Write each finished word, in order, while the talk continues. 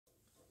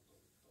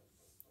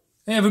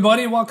Hey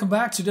everybody, welcome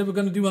back. Today we're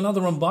going to do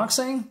another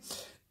unboxing,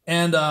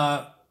 and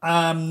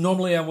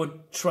normally I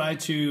would try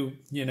to,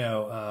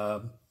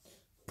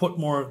 put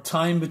more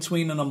time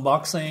between an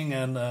unboxing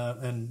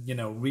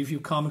and review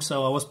comics.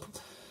 So I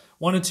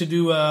wanted to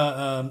do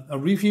a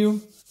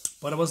review,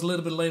 but I was a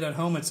little bit late at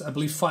home. It's, I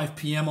believe, 5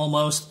 p.m.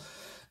 almost,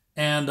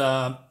 and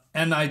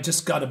I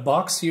just got a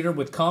box here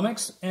with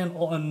comics,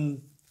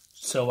 and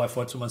so I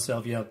thought to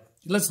myself, yeah,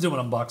 let's do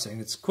an unboxing.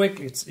 It's quick,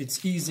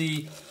 it's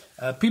easy.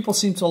 People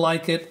seem to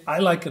like it. I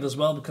like it as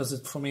well because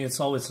for me it's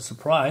always a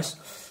surprise.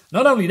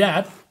 Not only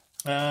that,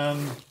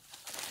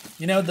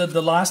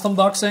 the last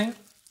unboxing,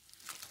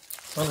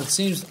 well, it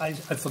seems I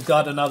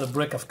forgot another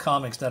brick of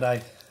comics that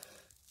I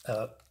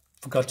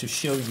forgot to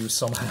show you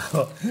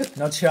somehow.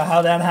 Not sure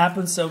how that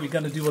happened, so we're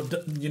going to do a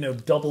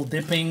double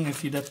dipping,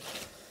 if you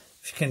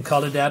can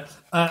call it that.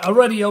 I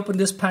already opened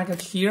this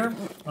package here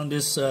on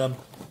this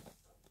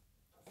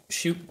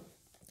shoot.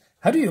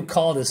 How do you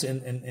call this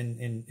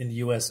in the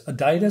US?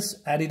 Adidas?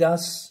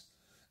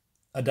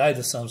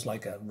 Adidas sounds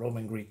like a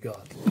Roman Greek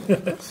god.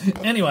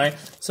 Anyway,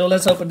 so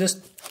let's open this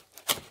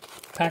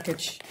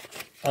package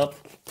up.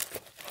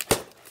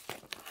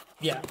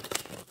 Yeah.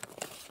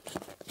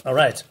 All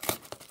right.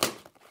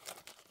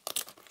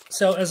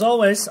 So as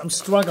always, I'm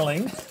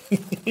struggling.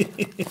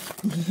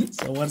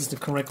 So what is the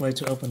correct way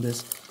to open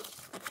this?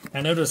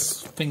 I know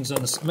there's things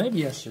on this.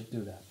 Maybe I should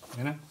do that,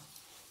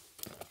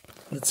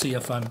 Let's see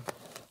if I'm...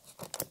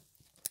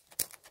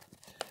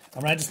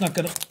 All right, it's not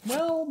gonna,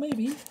 well,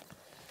 maybe.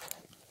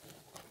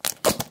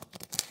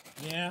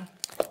 Yeah.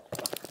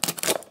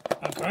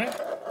 Okay.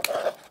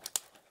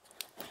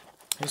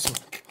 Here's some,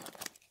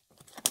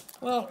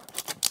 well,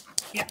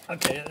 yeah,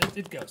 okay,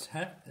 it goes.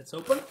 It's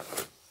open.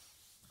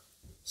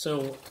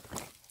 So,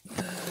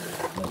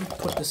 let me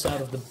put this out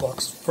of the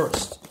box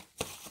first.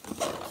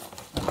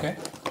 Okay,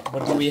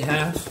 what do we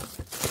have?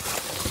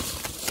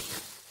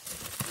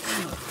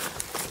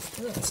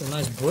 That's a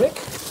nice brick.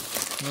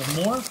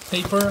 There's more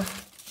paper.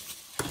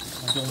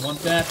 I don't want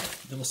that.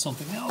 There was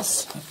something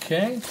else.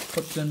 Okay,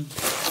 put them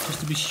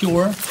just to be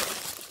sure.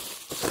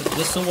 Put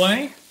this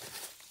away.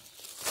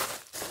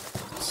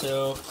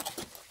 So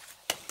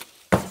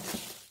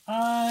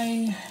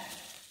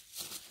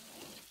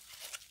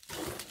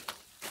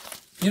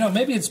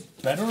maybe it's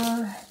better.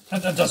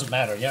 That doesn't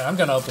matter. Yeah, I'm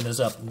gonna open this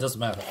up. It doesn't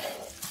matter.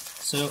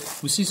 So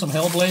we see some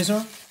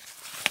Hellblazer.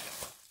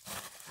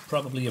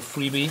 Probably a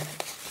freebie,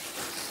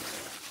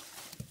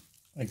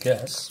 I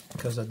guess,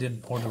 because I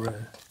didn't order it.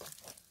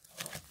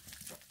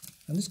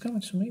 And this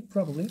comics for me,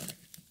 probably.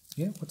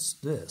 Yeah, what's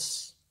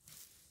this?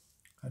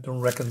 I don't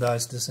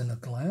recognize this in a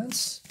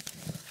glance.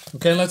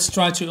 Okay, let's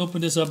try to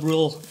open this up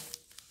real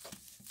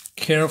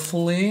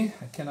carefully.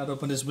 I cannot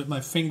open this with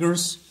my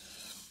fingers.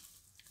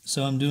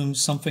 So I'm doing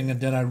something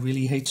that I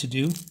really hate to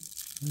do.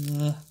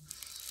 No.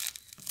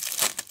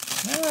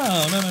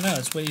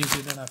 It's way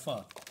easier than I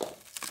thought.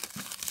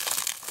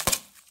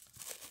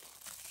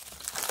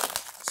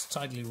 It's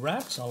tightly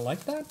wrapped, so I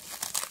like that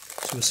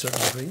to a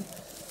certain degree.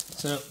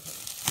 So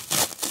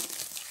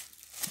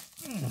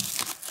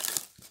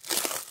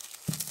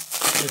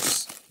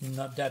it's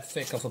not that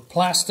thick of a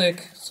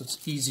plastic, so it's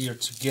easier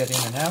to get in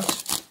and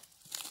out.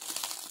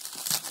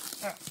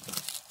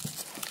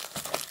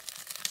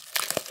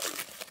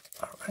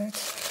 All right.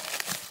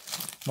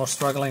 More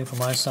struggling from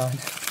my side.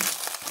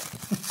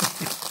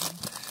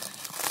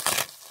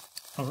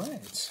 All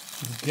right.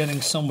 We're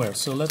getting somewhere.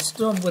 So let's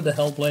start with the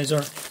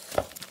Hellblazer.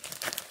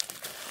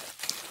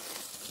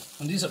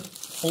 And these are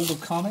older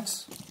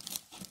comics.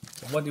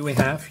 So what do we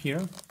have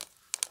here?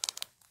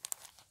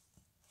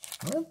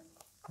 Well,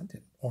 I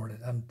didn't order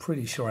it. I'm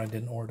pretty sure I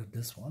didn't order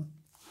this one.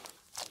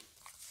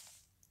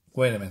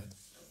 Wait a minute.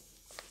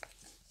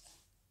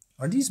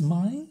 Are these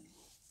mine?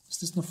 Is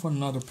this not for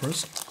another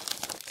person?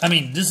 I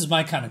mean, this is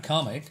my kind of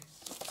comic.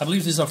 I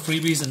believe these are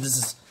freebies, and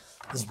this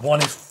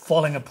one is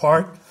falling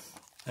apart.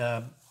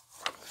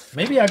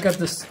 Maybe I got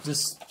this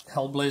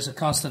Hellblazer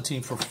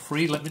Constantine for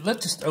free.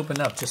 Let's just open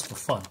up just for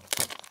fun.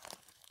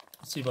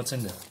 Let's see what's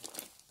in there.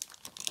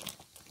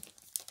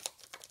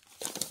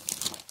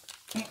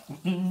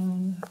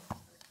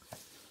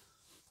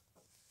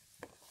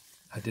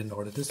 I didn't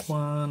order this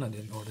one. I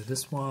didn't order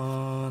this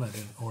one. I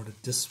didn't order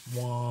this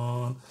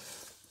one.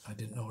 I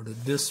didn't order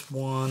this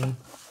one.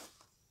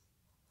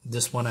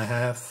 This one I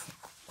have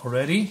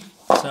already.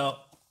 So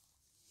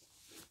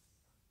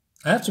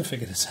I have to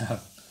figure this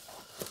out.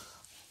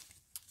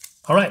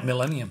 All right,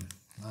 Millennium.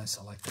 Nice,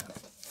 I like that.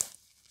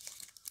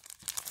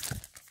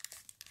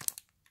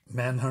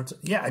 Manhunter.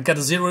 Yeah, I got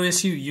a 0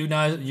 issue. You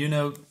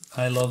know,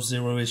 I love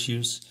 0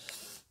 issues.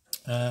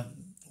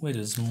 Wait,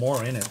 there's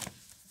more in it.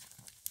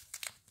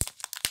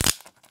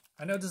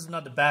 I know this is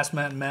not the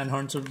Batman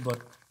Manhunter,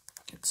 but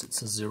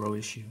it's a 0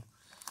 issue.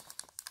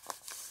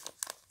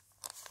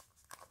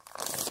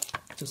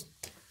 Just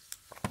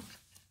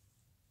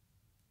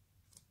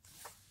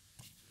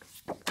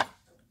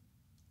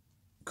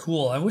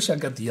cool. I wish I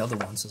got the other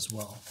ones as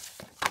well.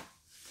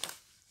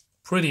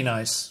 Pretty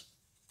nice.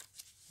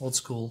 Old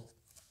school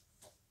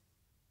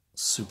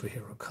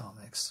superhero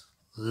comics.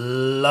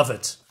 Love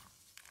it.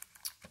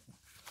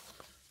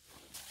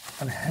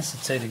 I'm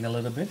hesitating a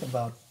little bit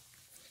about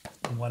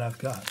what I've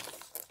got.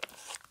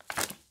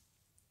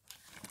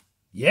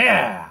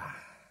 Yeah!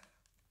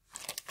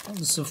 Well,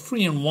 it's a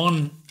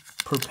 3-in-1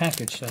 per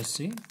package, I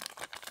see.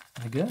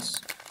 I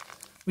guess.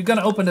 We're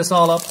gonna open this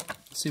all up,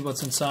 see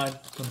what's inside.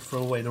 Gonna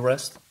throw away the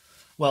rest.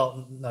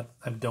 Well,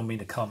 I don't mean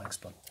the comics,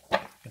 but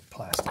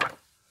plastic.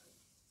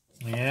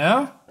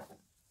 Yeah.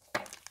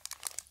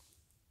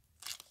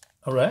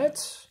 All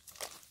right.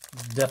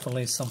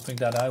 Definitely something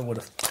that I would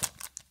have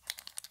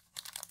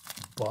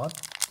bought.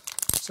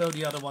 So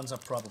the other ones are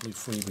probably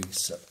freebies.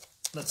 So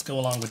let's go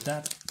along with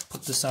that.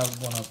 Put this out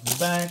one out of the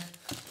bag.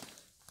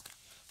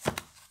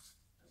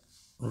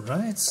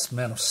 Right,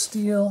 Man of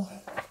Steel.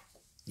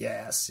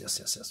 Yes.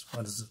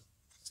 What is it?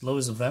 Is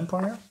Lois a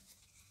vampire?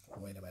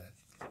 Wait a minute.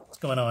 What's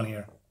going on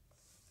here?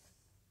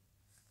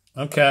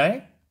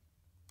 Okay.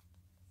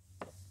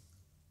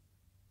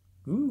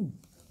 Ooh.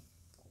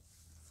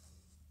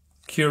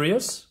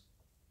 Curious.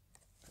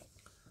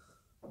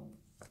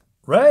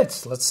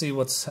 Right, let's see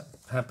what's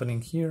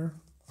happening here.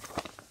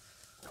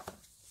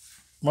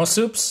 More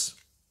soups.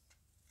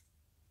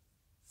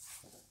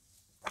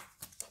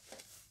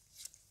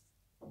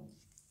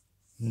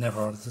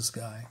 Never heard of this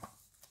guy.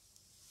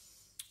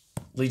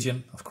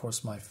 Legion, of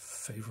course, my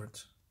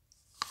favorite.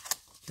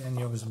 Dan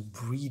Jurgensen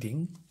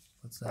Breeding.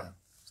 What's that?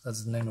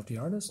 That's the name of the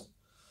artist.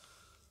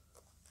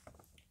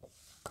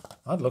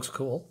 Oh, it looks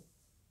cool.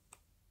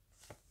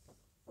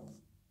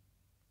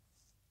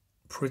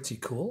 Pretty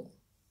cool.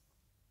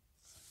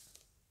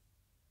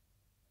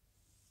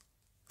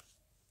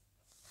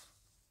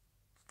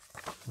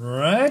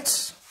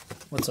 Right.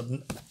 What's up?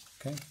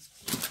 Okay.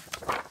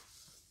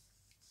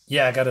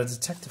 Yeah, I got a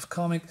detective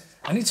comic.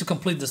 I need to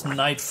complete this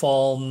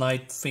Nightfall,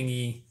 Night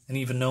thingy, and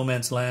even No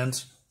Man's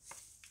Land.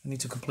 I need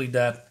to complete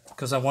that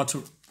because I want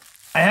to.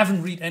 I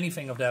haven't read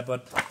anything of that,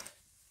 but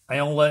I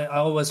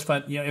always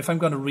find, you know, if I'm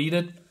going to read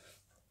it,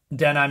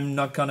 then I'm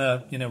not going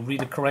to, you know,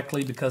 read it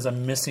correctly because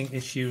I'm missing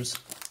issues.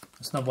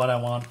 That's not what I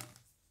want.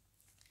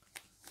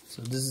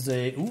 So this is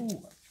a,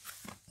 ooh,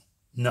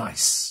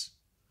 nice.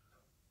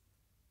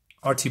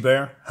 Artie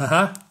Bear,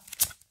 haha.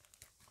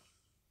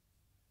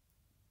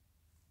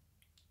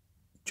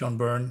 John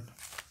Byrne.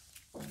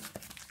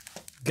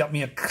 Got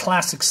me a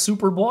classic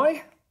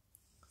Superboy.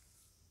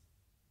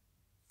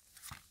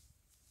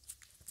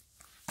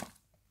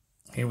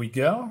 Here we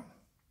go.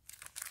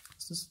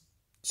 Is this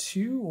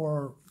 2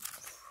 or...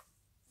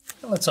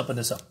 Let's open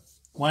this up.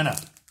 Why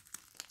not?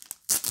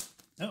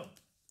 Oh,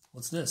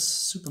 what's this?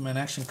 Superman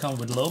Action Comic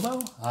with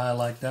Lobo. I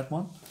like that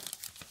one.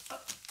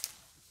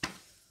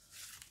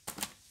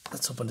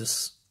 Let's open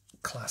this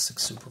classic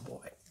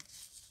Superboy.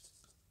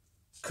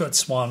 Kurt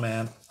Swan,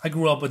 man. I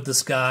grew up with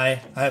this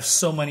guy. I have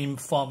so many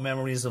fond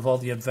memories of all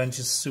the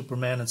adventures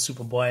Superman and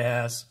Superboy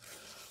has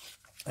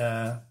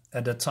at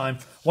that time.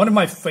 One of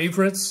my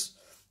favorites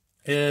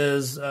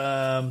is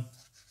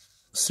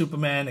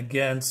Superman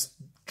against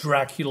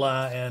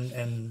Dracula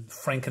and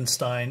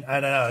Frankenstein. I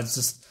don't know. It's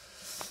just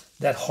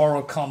that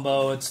horror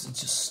combo. It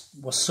just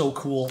was so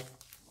cool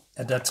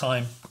at that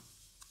time.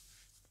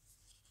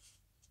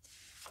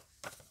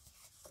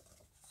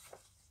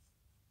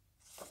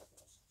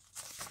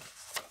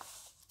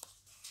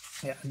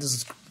 Yeah, this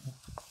is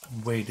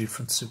way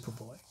different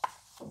Superboy.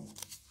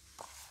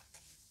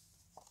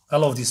 I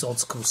love these old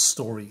school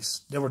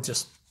stories. They were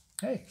just,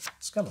 hey,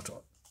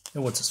 Skeletor. It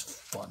was just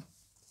fun.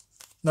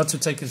 Not to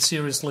take it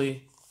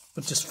seriously,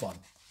 but just fun.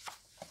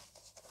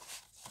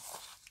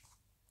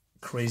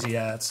 Crazy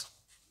ads.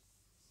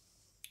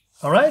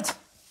 All right.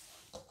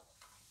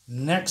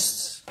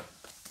 Next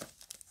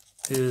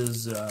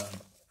is,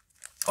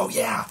 oh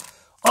yeah.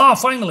 Oh,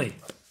 finally.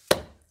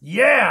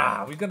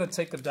 Yeah, we're gonna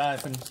take a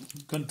dive and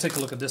gonna take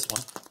a look at this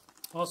one.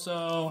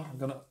 Also, I'm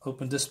gonna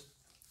open this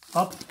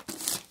up.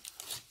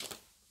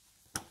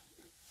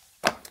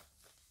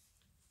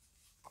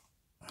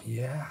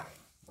 Yeah,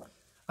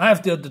 I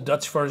have the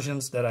Dutch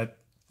versions that I'm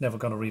never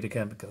gonna read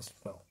again because,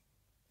 well,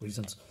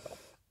 reasons.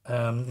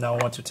 Now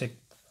I want to take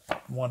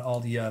all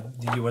the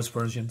US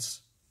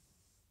versions.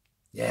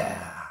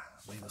 Yeah,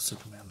 Reign of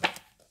Superman.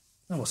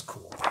 That was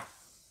cool.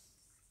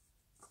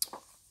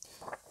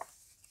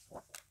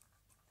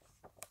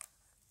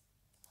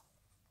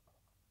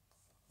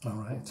 All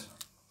right.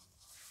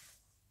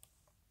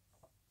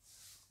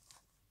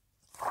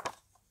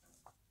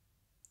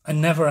 I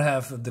never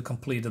have the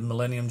completed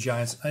Millennium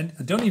Giants. I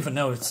don't even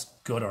know if it's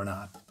good or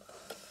not.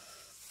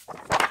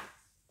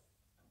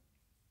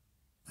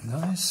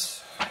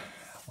 Nice.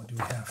 What do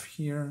we have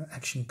here?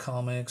 Action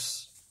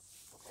Comics.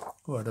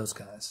 Who are those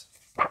guys?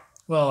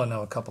 Well, I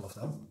know a couple of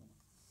them.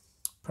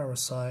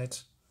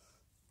 Parasite.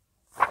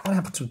 What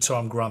happened to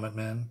Tom Grummett,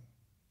 man?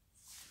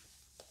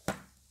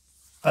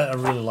 I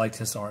really liked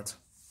his art.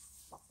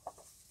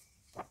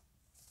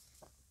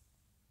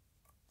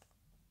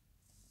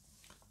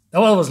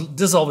 Oh,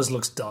 this always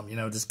looks dumb, you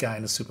know, this guy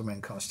in a Superman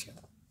costume.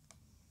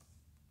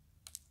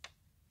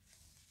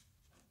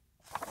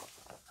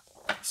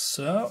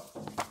 So,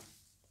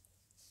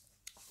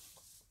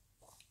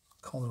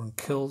 Calderon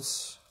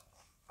Kills.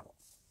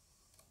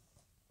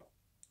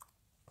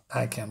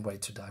 I can't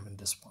wait to dive in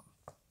this one.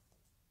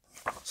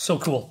 So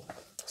cool.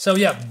 So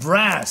yeah,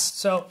 Brass.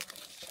 So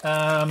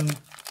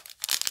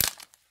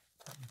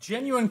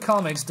Genuine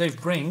Comics,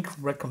 Dave Brink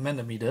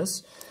recommended me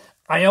this.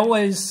 I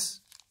always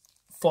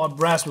thought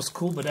Brass was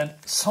cool, but then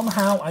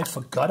somehow I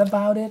forgot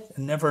about it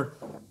and never,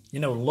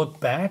 looked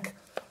back.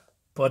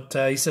 But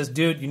he says,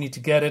 dude, you need to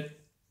get it.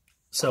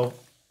 So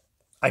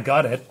I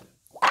got it.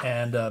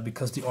 And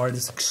because the art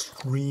is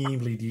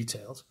extremely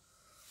detailed.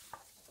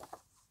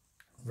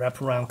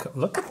 Wraparound.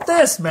 Look at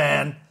this,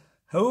 man.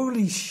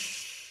 Holy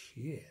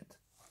shit.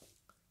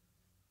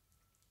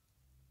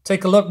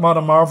 Take a look,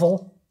 Modern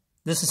Marvel.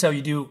 This is how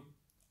you do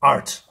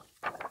art.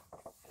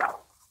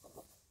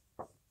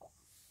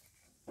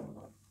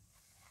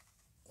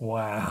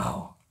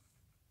 Wow.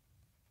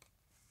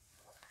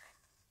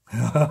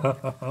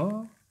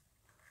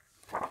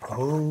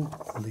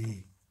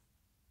 Holy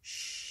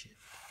shit.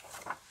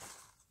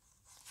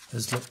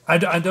 I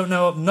don't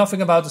know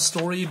nothing about the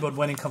story, but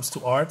when it comes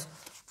to art,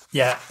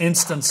 yeah,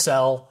 instant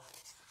sell.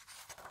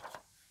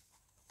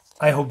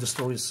 I hope the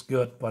story is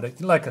good,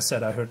 but like I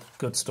said, I heard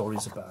good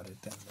stories about it.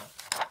 And,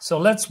 so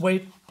let's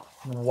wait.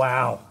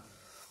 Wow.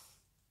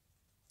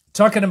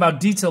 Talking about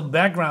detailed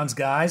backgrounds,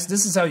 guys.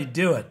 This is how you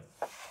do it.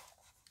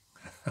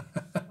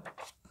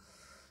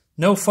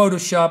 No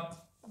Photoshop,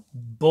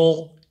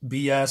 bull,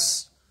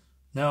 BS.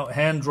 No,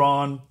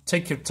 hand-drawn.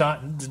 Take your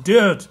time.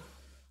 Dude,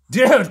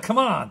 come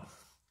on.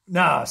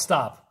 Nah,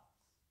 stop.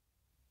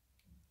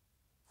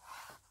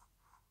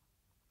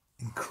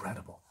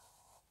 Incredible.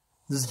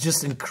 This is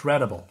just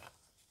incredible.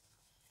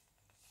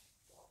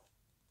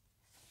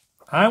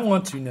 I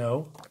want to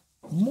know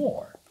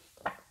more.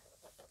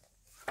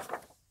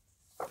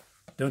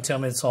 Don't tell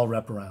me it's all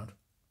wraparound.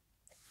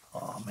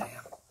 Oh, man.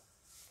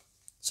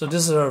 So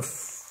this is our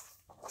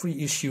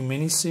free-issue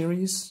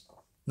mini-series.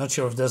 Not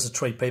sure if there's a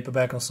trade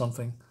paperback or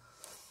something.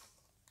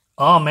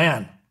 Oh,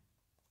 man.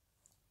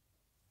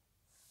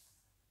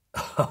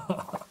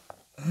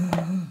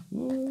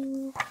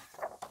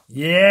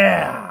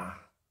 Yeah.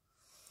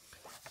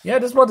 Yeah,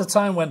 this was the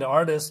time when the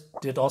artist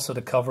did also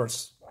the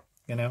covers,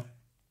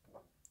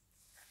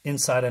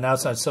 inside and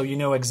outside. So you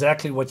know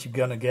exactly what you're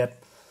going to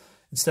get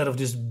instead of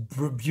this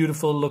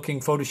beautiful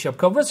looking Photoshop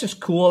cover. It's just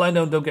cool. I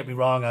know, don't get me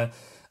wrong.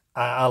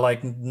 I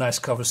like nice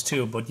covers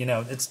too, but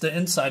it's the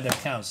inside that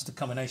counts, the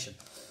combination.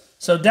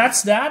 So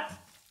that's that.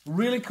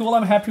 Really cool.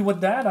 I'm happy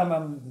with that. I'm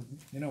a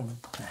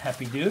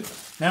happy dude.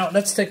 Now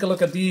let's take a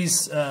look at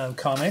these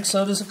comics.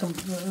 So there's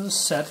a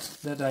set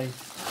that I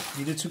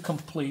needed to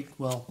complete.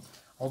 Well,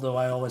 although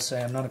I always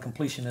say I'm not a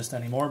completionist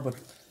anymore, but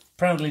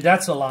apparently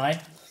that's a lie.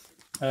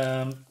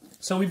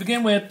 So we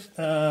begin with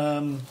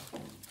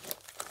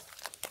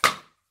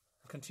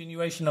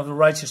continuation of The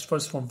Righteous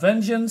First from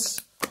Vengeance.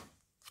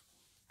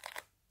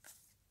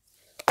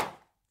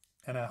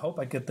 And I hope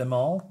I get them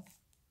all.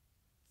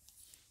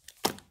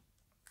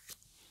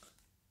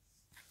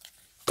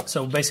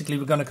 So basically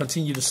we're going to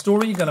continue the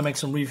story. Going to make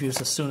some reviews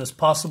as soon as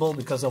possible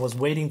because I was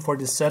waiting for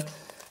this set.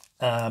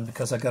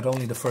 Because I got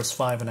only the first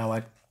 5 and now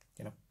I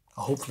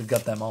hopefully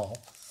got them all.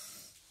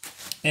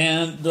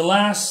 And the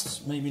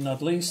last, maybe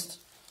not least,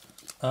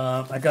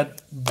 I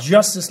got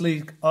Justice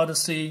League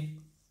Odyssey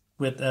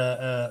with,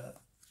 I'm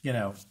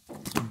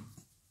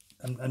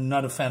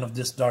not a fan of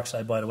this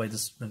Darkseid, by the way,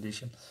 this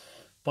rendition.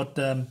 But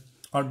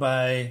art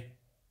by,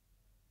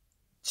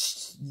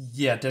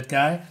 that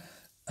guy.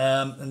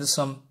 And there's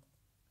some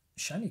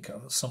shiny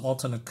covers, some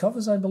alternate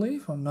covers, I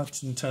believe. I'm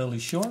not entirely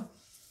sure.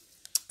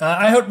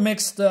 I heard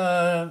mixed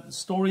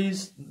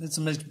stories. It's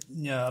a mix,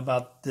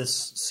 about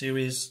this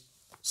series.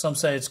 Some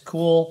say it's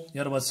cool. The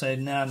other ones say,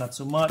 nah, not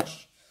so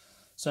much.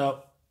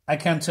 So I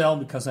can't tell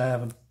because I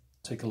haven't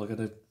taken a look at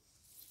it.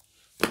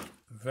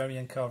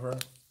 Variant cover.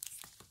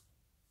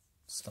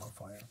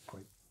 Starfire,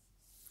 great.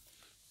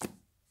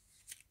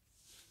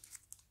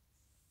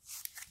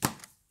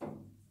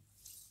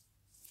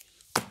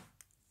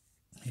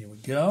 Here we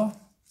go.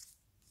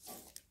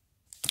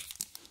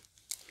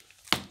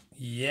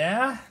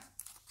 Yeah.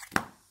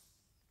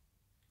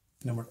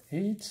 Number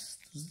 8. Is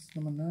this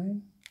number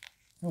 9?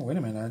 Oh, wait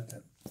a minute.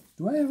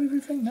 Do I have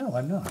everything? No,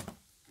 I'm not.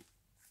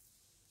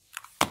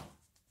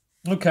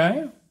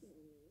 Okay.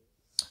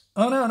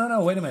 Oh,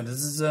 no. Wait a minute.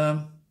 This is,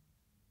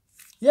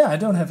 yeah, I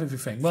don't have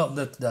everything. Well,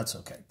 that's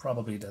okay.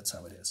 Probably that's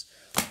how it is.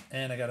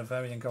 And I got a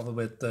variant cover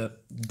with the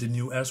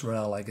new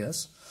Azrael, I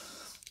guess.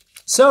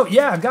 So,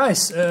 yeah,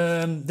 guys,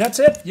 that's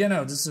it.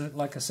 This is,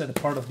 like I said, a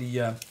part of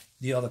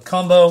the other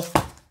combo.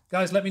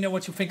 Guys, let me know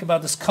what you think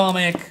about this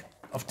comic.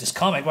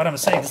 What am I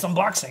saying? This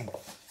unboxing.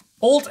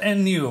 Old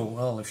and new.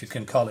 Well, if you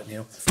can call it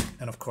new.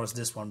 And, of course,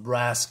 this one,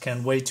 Brass.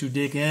 Can't wait to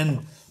dig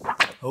in.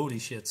 Holy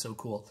shit, so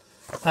cool.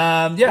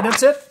 Yeah,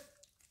 that's it.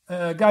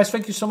 Guys,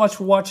 thank you so much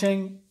for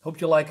watching.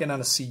 Hope you like it, and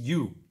I'll see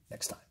you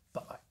next time.